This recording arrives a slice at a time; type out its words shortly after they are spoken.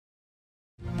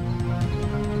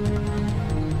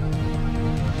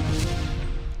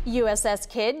USS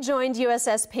Kidd joined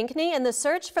USS Pinckney in the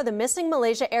search for the missing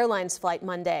Malaysia Airlines flight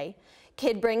Monday.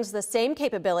 Kidd brings the same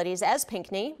capabilities as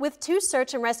Pinckney with 2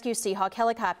 search and rescue Seahawk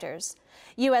helicopters.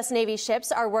 U.S. Navy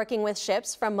ships are working with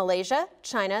ships from Malaysia,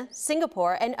 China,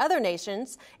 Singapore, and other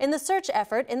nations in the search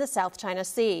effort in the South China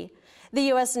Sea. The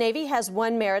U.S. Navy has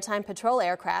 1 maritime patrol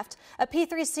aircraft, a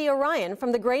P-3C Orion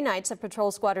from the Grey Knights of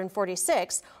Patrol Squadron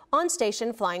 46, on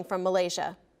station flying from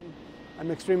Malaysia.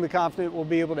 I'm extremely confident we'll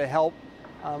be able to help.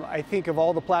 I think of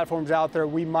all the platforms out there,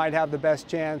 we might have the best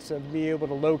chance of being able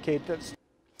to locate this.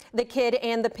 The Kidd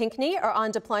and the Pinckney are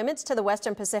on deployments to the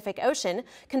Western Pacific Ocean,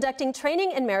 conducting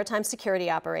training and maritime security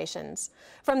operations.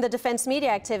 From the Defense Media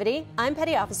Activity, I'm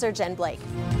Petty Officer Jen Blake.